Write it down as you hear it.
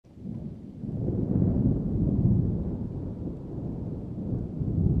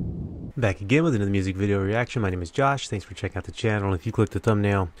Back again with another music video reaction. My name is Josh. Thanks for checking out the channel. If you click the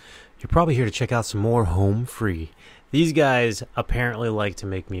thumbnail, you're probably here to check out some more Home Free. These guys apparently like to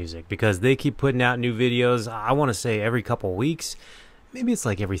make music because they keep putting out new videos, I want to say every couple weeks. Maybe it's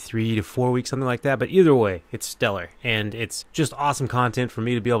like every 3 to 4 weeks, something like that. But either way, it's stellar. And it's just awesome content for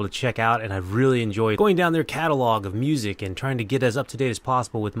me to be able to check out. And I've really enjoyed going down their catalog of music and trying to get as up to date as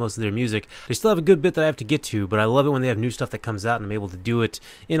possible with most of their music. They still have a good bit that I have to get to, but I love it when they have new stuff that comes out and I'm able to do it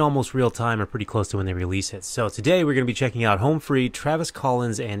in almost real time or pretty close to when they release it. So today we're going to be checking out Home Free, Travis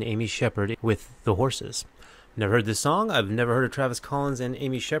Collins and Amy Sheppard with The Horses. Never heard this song. I've never heard of Travis Collins and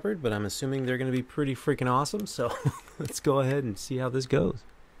Amy Sheppard, but I'm assuming they're going to be pretty freaking awesome. So let's go ahead and see how this goes.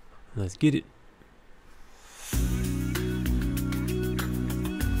 Let's get it.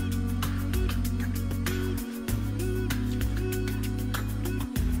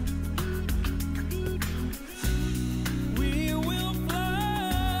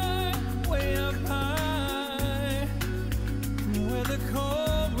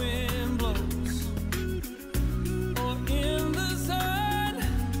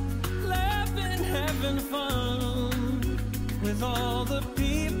 With all the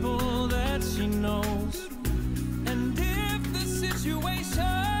people that she knows, and if the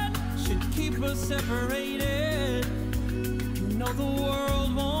situation should keep us separated, you know the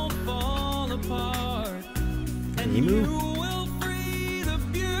world won't fall apart, and you will free the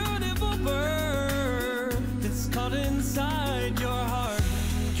beautiful bird that's caught inside your heart.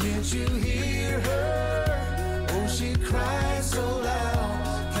 Can't you hear her? Oh, she cries so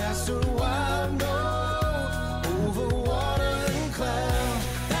loud, cast her wild note over water.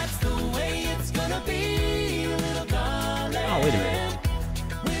 Oh, wait a minute.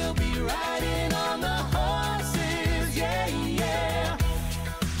 We'll be riding on the horses, yeah, yeah.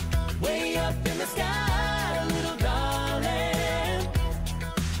 Way up in the sky, little darling.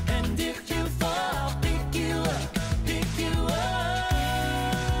 And if you fall, pick you up,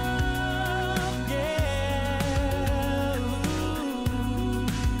 yeah.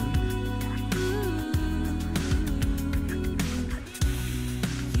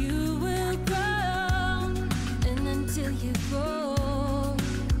 You will grow, and until you grow,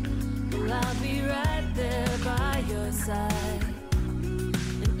 I'll be right there by your side.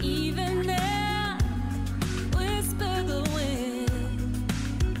 And even then, whisper the wind,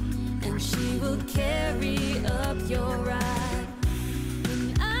 and she will carry up your ride.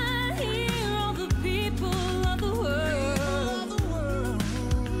 When I hear all the people of the world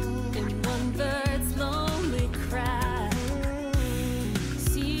in one bird's lonely cry,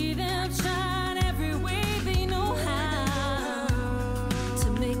 see them shine every way they know how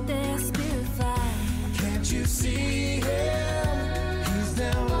to make their spirit fly. Can't you see him? He's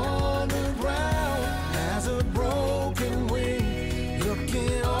down on the ground, has a broken wing,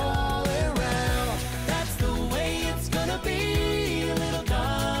 looking all around. That's the way it's gonna be, little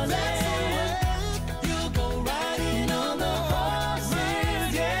darling. You'll go riding on the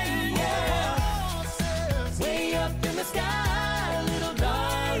horses, yeah, yeah. Way up in the sky, little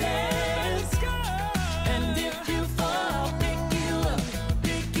darling. And if you fall, pick you up.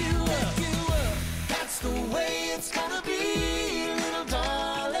 That's the way it's gonna be, little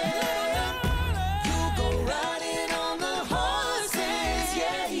darling. You'll go riding on the horses,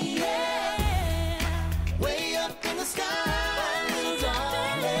 yeah, yeah. Way up in the sky, little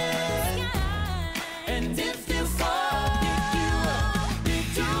darling. And if you fall,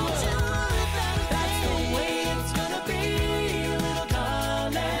 pick you up. That's the way it's gonna be, little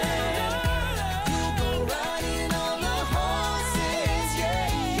darling. You'll go riding on the horses, yeah,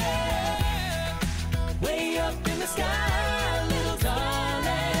 yeah. Way up in the sky, little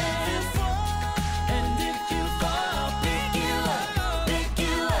darling. And if you fall, pick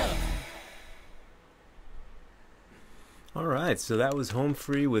you up. Alright, so that was Home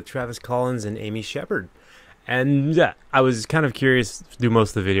Free with Travis Collins and Amy Sheppard. And yeah, I was kind of curious through most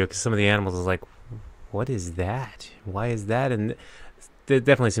of the video because some of the animals was like, what is that? Why is that? And it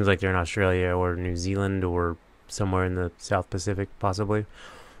definitely seems like they're in Australia or New Zealand or somewhere in the South Pacific, possibly.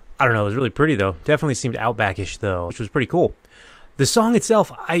 I don't know, it was really pretty though. Definitely seemed outbackish though, which was pretty cool. The song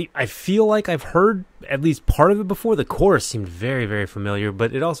itself, I feel like I've heard at least part of it before. The chorus seemed very, very familiar,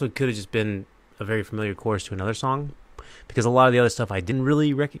 but it also could have just been a very familiar chorus to another song. because a lot of the other stuff I didn't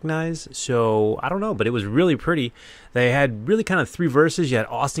really recognize. So I don't know, but it was really pretty. They had really kind of 3 verses. You had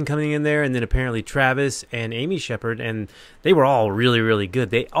Austin coming in there, and then apparently Travis and Amy Sheppard, and they were all really, really good.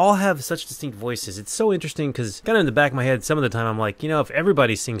 They all have such distinct voices. It's so interesting because kind of in the back of my head, some of the time I'm like, if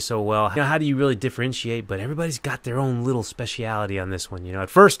everybody sings so well, how do you really differentiate? But everybody's got their own little speciality on this one. At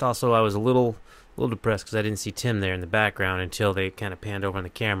first, also, I was a little depressed because I didn't see Tim there in the background until they kind of panned over on the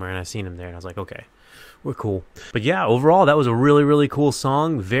camera, and I seen him there, and I was like, okay, we're cool. But yeah, overall, that was a really, really cool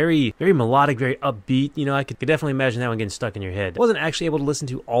song. Very, very melodic, very upbeat. I could definitely imagine that one getting stuck in your head. I wasn't actually able to listen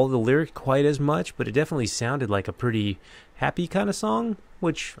to all the lyrics quite as much, but it definitely sounded like a pretty happy kind of song,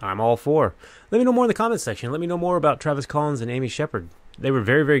 which I'm all for. Let me know more in the comments section. Let me know more about Travis Collins and Amy Sheppard. They were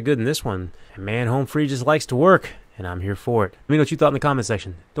very, very good in this one. And man, Home Free just likes to work, and I'm here for it. Let me know what you thought in the comment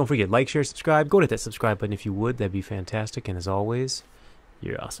section. Don't forget, like, share, subscribe. Go to that subscribe button if you would. That'd be fantastic. And as always,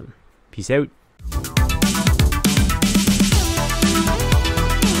 you're awesome. Peace out.